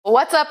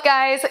What's up,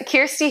 guys?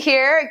 Kierstie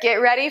here. Get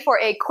ready for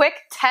a quick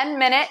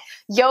 10-minute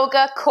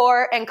yoga,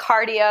 core, and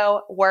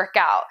cardio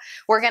workout.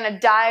 We're gonna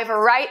dive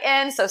right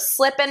in, so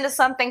slip into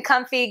something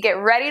comfy, get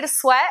ready to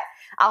sweat.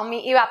 I'll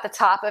meet you at the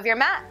top of your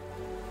mat.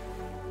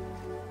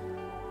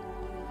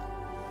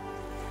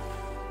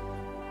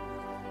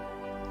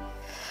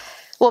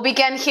 We'll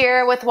begin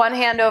here with one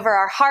hand over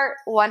our heart,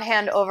 one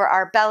hand over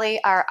our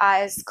belly, our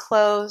eyes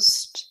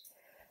closed,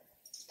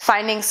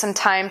 finding some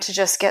time to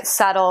just get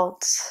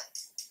settled.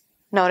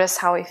 Notice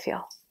how we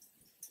feel.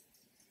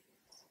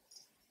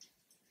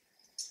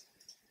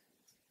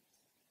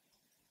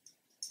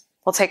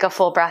 We'll take a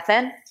full breath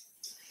in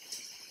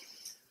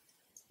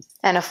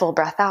and a full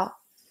breath out.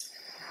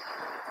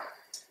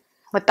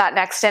 With that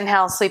next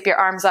inhale, sweep your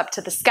arms up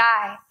to the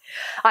sky.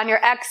 On your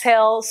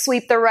exhale,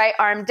 sweep the right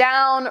arm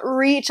down,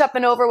 reach up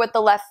and over with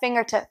the left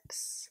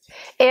fingertips.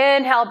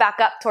 Inhale, back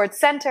up towards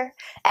center.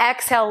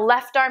 Exhale,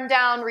 left arm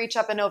down, reach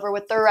up and over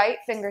with the right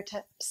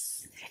fingertips.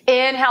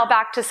 Inhale,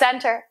 back to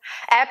center.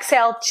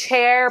 Exhale,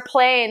 chair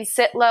plane,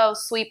 sit low,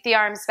 sweep the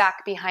arms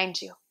back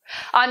behind you.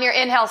 On your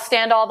inhale,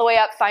 stand all the way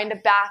up, find a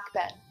back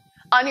bend.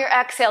 On your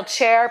exhale,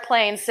 chair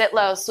plane, sit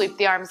low, sweep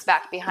the arms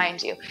back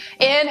behind you.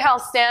 Inhale,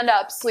 stand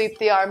up, sweep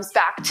the arms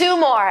back. Two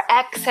more.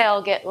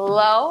 Exhale, get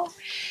low.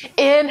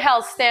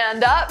 Inhale,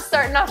 stand up,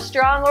 starting off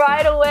strong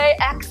right away.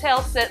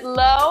 Exhale, sit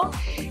low.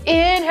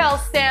 Inhale,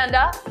 stand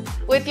up.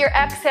 With your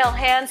exhale,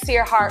 hands to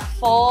your heart,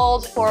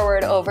 fold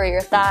forward over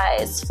your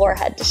thighs,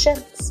 forehead to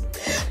shins.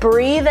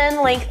 Breathe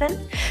in,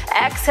 lengthen.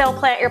 Exhale,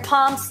 plant your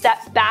palms,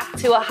 step back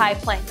to a high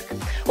plank.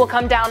 We'll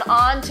come down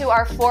onto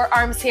our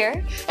forearms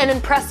here and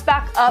then press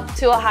back up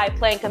to a high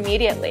plank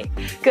immediately.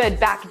 Good,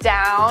 back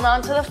down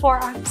onto the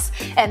forearms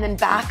and then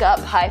back up,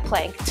 high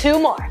plank. Two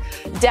more.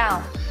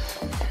 Down,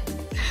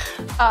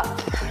 up,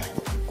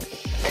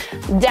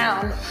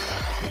 down,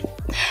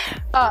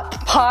 up.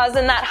 Pause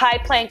in that high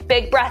plank,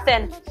 big breath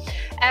in.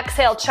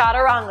 Exhale,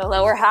 chaturanga,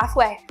 lower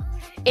halfway.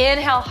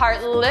 Inhale,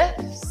 heart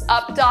lifts,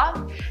 up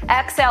dog.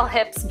 Exhale,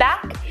 hips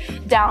back,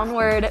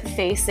 downward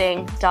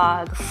facing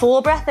dog.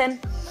 Full breath in,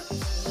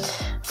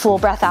 full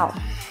breath out.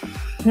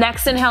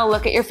 Next inhale,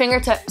 look at your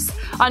fingertips.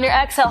 On your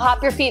exhale,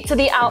 hop your feet to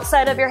the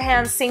outside of your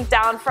hands, sink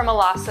down from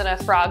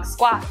Malasana, frog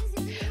squat.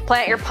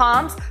 Plant your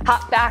palms,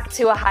 hop back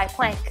to a high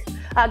plank.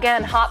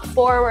 Again, hop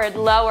forward,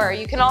 lower.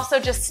 You can also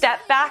just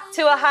step back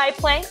to a high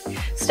plank,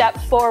 step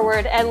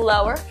forward and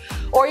lower.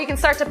 Or you can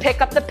start to pick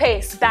up the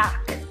pace,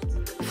 back,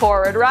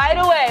 forward, right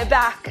away,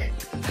 back,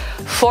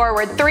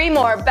 forward, three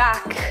more,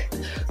 back,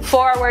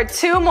 forward,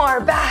 two more,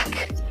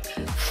 back,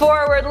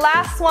 forward,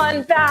 last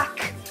one,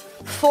 back,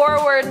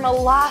 forward,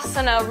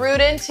 Malasana,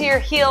 root into your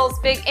heels,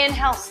 big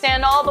inhale,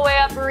 stand all the way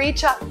up,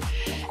 reach up.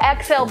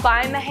 Exhale,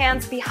 bind the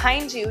hands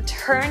behind you,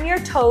 turn your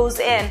toes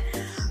in,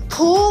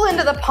 pull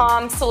into the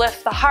palms to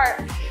lift the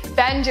heart,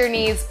 bend your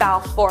knees,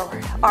 bow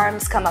forward,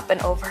 arms come up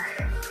and over.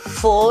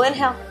 Full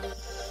inhale.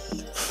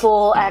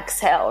 Full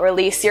exhale,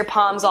 release your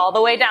palms all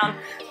the way down.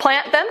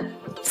 Plant them,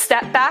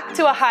 step back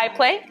to a high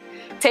plank,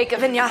 take a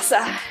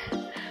vinyasa,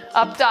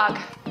 up dog,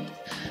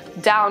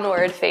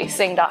 downward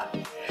facing dog.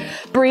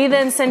 Breathe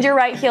in, send your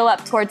right heel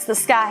up towards the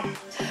sky.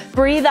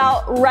 Breathe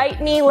out,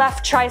 right knee,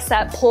 left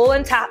tricep, pull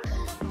and tap.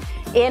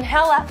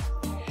 Inhale up,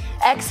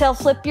 exhale,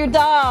 flip your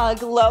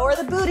dog, lower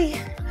the booty.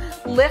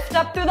 Lift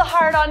up through the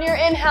heart on your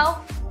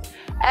inhale.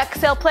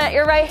 Exhale, plant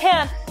your right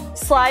hand,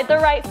 slide the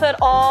right foot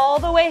all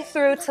the way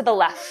through to the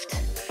left.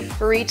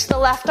 Reach the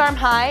left arm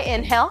high,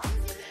 inhale.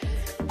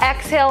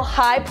 Exhale,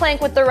 high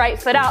plank with the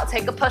right foot out.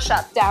 Take a push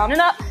up, down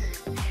and up.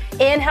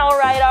 Inhale,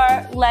 right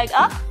arm, leg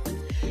up.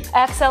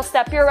 Exhale,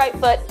 step your right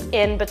foot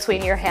in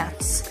between your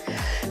hands.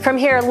 From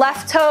here,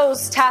 left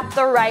toes, tap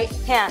the right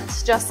hand,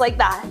 just like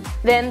that.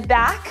 Then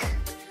back,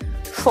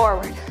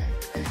 forward,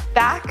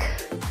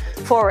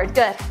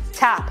 good.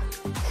 Tap.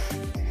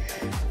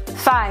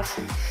 5,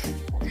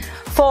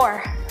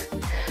 4,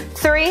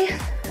 3,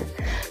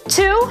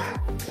 2,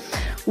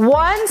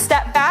 1,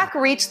 step back,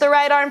 reach the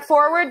right arm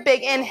forward,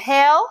 big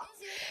inhale.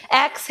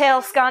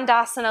 Exhale,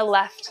 Skandasana,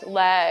 left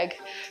leg.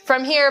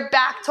 From here,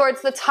 back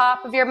towards the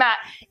top of your mat.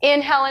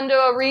 Inhale into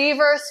a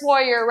reverse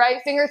warrior,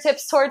 right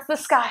fingertips towards the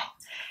sky.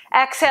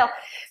 Exhale,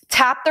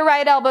 tap the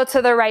right elbow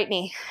to the right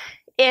knee.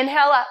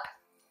 Inhale up.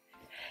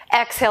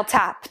 Exhale,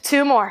 tap.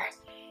 Two more.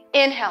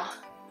 Inhale.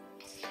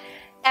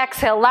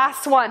 Exhale,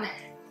 last one.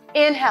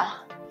 Inhale.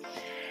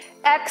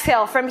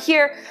 Exhale. From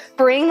here,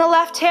 bring the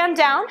left hand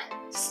down.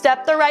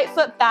 Step the right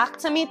foot back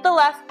to meet the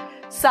left.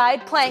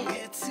 Side plank.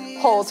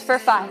 Hold for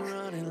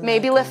 5.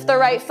 Maybe lift the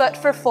right foot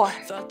for 4.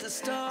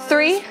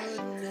 3,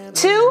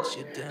 2,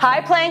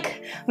 high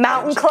plank.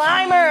 Mountain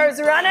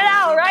climbers. Run it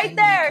out right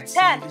there.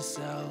 10,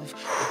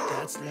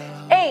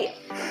 8,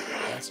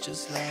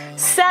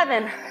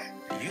 7,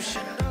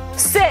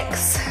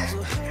 6,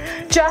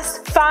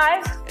 just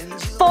 5,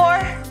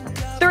 4,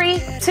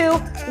 3, 2,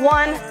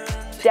 1.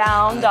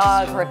 Down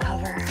dog,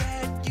 recover.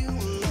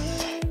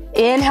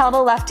 Inhale the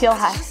left heel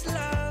high.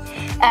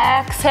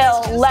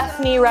 Exhale, left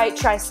knee, right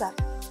tricep.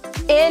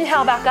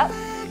 Inhale, back up.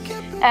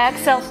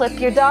 Exhale, flip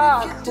your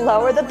dog.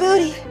 Lower the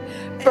booty.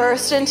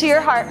 Burst into your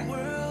heart.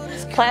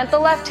 Plant the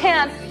left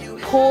hand,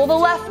 pull the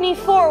left knee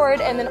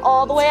forward, and then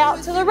all the way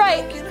out to the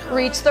right.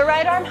 Reach the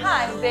right arm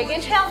high. Big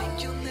inhale.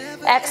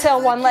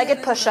 Exhale,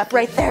 one-legged push-up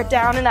right there,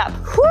 down and up.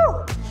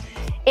 Whew.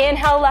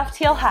 Inhale, left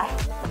heel high.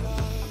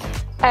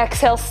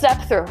 Exhale,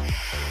 step through.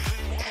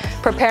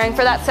 Preparing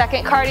for that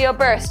second cardio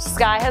burst.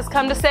 Sky has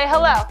come to say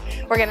hello.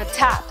 We're gonna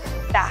tap,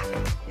 back,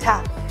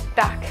 tap,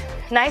 back.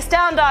 Nice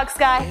down dog,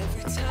 Sky.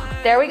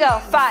 There we go.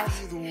 5,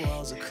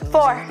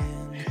 4,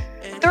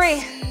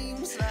 3,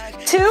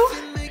 2,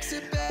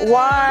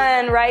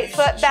 1. Right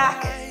foot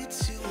back.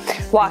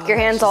 Walk your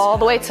hands all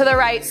the way to the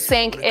right.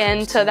 Sink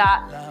into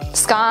that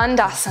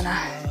Skandasana.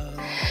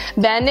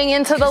 Bending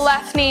into the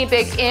left knee.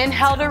 Big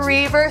inhale to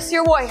reverse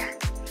your warrior.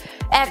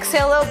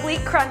 Exhale,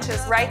 oblique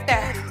crunches right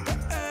there.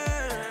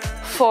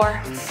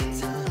 4,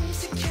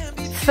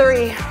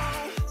 3.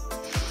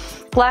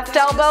 Left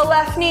elbow,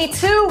 left knee.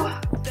 2.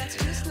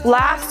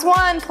 Last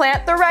one.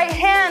 Plant the right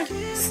hand.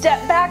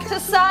 Step back to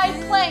side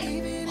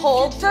plank.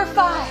 Hold for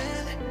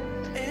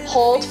 5.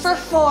 Hold for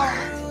 4.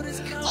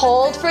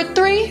 Hold for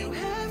 3,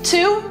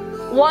 2,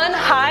 1.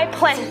 High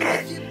plank.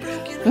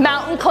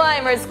 Mountain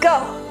climbers.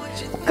 Go,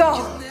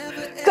 go,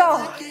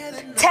 go.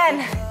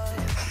 10,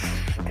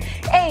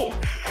 8.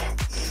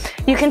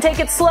 You can take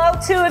it slow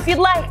too if you'd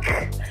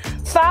like.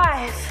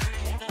 5,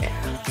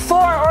 4,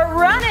 or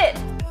run it.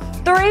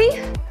 3,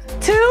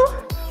 2,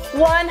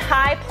 1.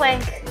 High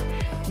plank.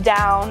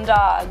 Down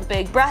dog.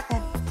 Big breath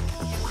in.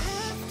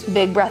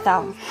 Big breath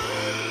out.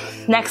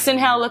 Next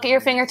inhale, look at your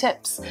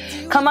fingertips.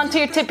 Come onto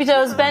your tippy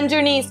toes, bend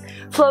your knees,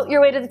 float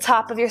your way to the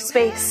top of your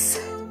space.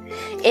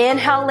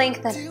 Inhale,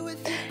 lengthen.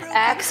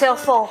 Exhale,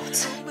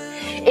 fold.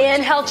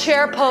 Inhale,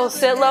 chair pose,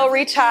 sit low,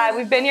 reach high.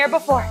 We've been here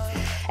before.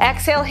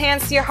 Exhale,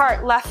 hands to your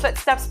heart, left foot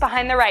steps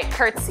behind the right,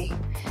 curtsy.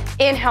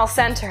 Inhale,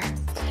 center.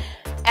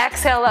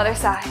 Exhale, other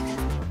side.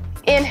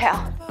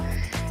 Inhale.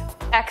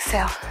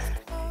 Exhale.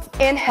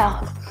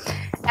 Inhale.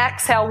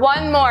 Exhale.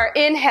 One more.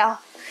 Inhale.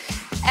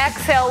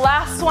 Exhale.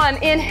 Last one.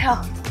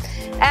 Inhale.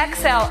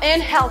 Exhale.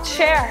 Inhale.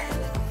 Chair.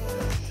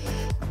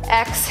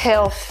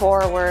 Exhale.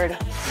 Forward.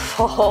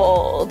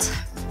 Fold.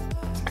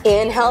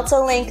 Inhale to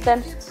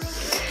lengthen.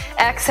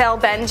 Exhale.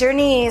 Bend your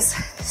knees.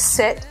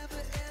 Sit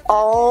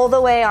all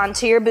the way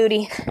onto your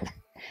booty.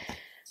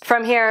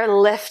 From here,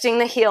 lifting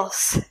the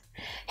heels.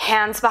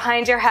 Hands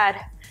behind your head.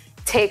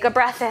 Take a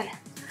breath in.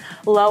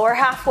 Lower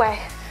halfway.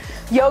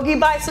 Yogi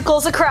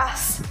bicycles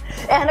across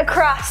and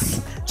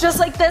across. Just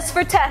like this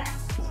for 10,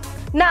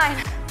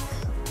 9,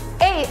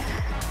 8,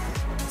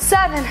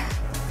 7,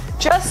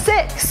 just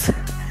 6,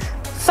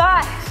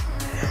 5,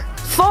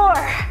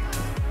 4,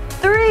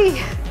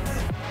 3,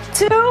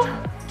 2,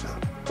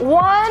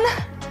 1.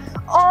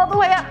 All the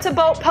way up to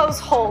boat pose,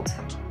 hold.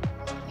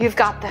 You've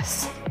got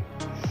this.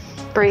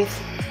 Breathe.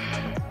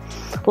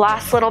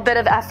 Last little bit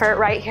of effort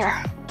right here.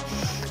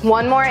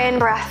 One more in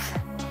breath.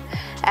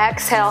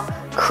 Exhale,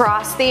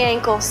 cross the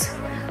ankles,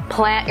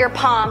 plant your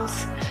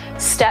palms,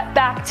 step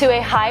back to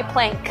a high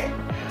plank.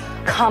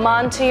 Come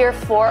onto your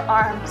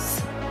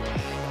forearms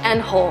and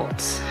hold.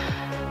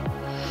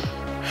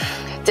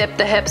 Dip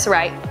the hips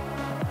right,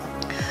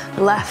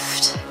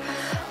 left,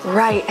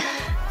 right,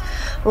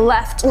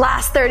 left.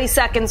 Last 30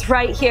 seconds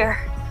right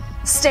here.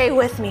 Stay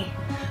with me.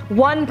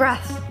 One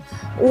breath,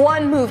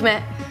 one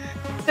movement.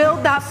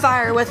 Build that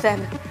fire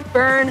within.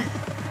 Burn,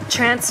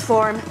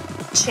 transform,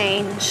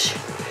 change.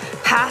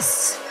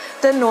 Past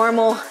the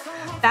normal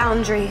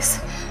boundaries,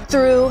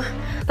 through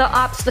the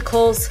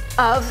obstacles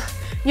of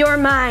your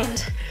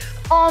mind.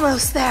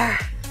 Almost there.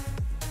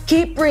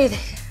 Keep breathing.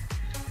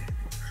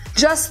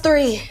 Just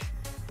 3.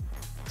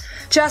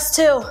 Just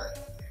 2.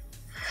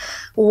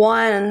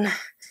 1.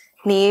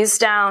 Knees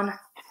down,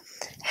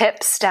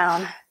 hips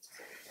down.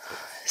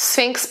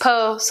 Sphinx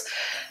pose,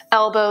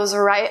 elbows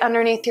right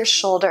underneath your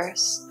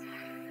shoulders.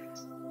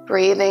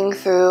 Breathing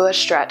through a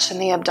stretch in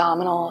the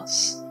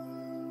abdominals.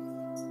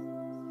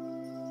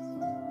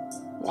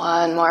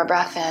 One more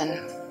breath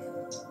in.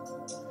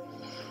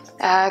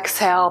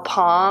 Exhale,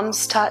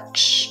 palms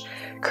touch,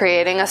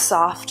 creating a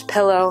soft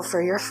pillow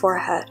for your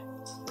forehead.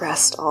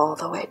 Rest all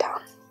the way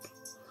down.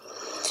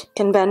 You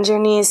can bend your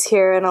knees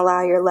here and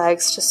allow your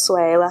legs to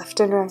sway left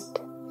and right.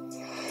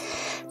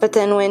 But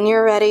then when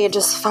you're ready,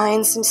 just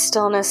find some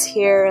stillness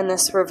here in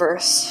this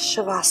reverse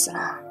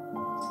Shavasana.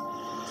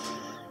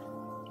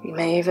 You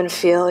may even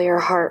feel your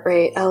heart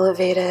rate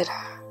elevated.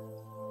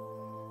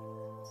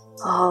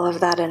 All of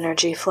that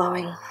energy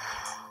flowing.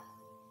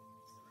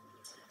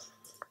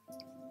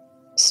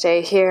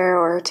 Stay here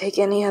or take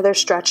any other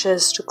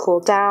stretches to cool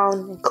down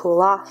and cool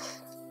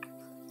off.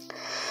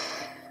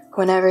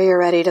 Whenever you're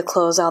ready to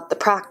close out the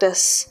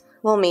practice,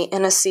 we'll meet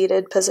in a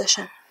seated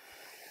position.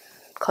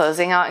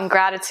 Closing out in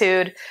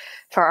gratitude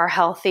for our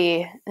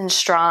healthy and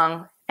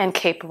strong and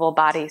capable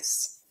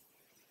bodies.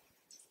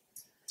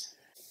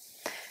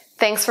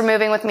 Thanks for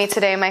moving with me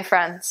today, my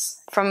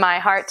friends. From my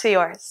heart to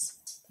yours,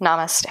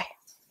 namaste.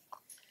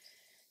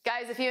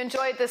 Guys, if you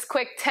enjoyed this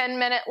quick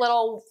 10-minute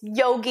little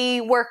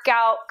yogi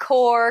workout,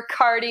 core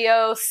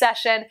cardio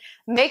session,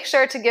 make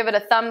sure to give it a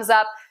thumbs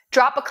up.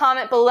 Drop a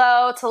comment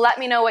below to let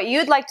me know what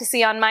you'd like to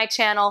see on my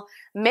channel.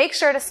 Make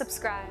sure to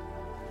subscribe.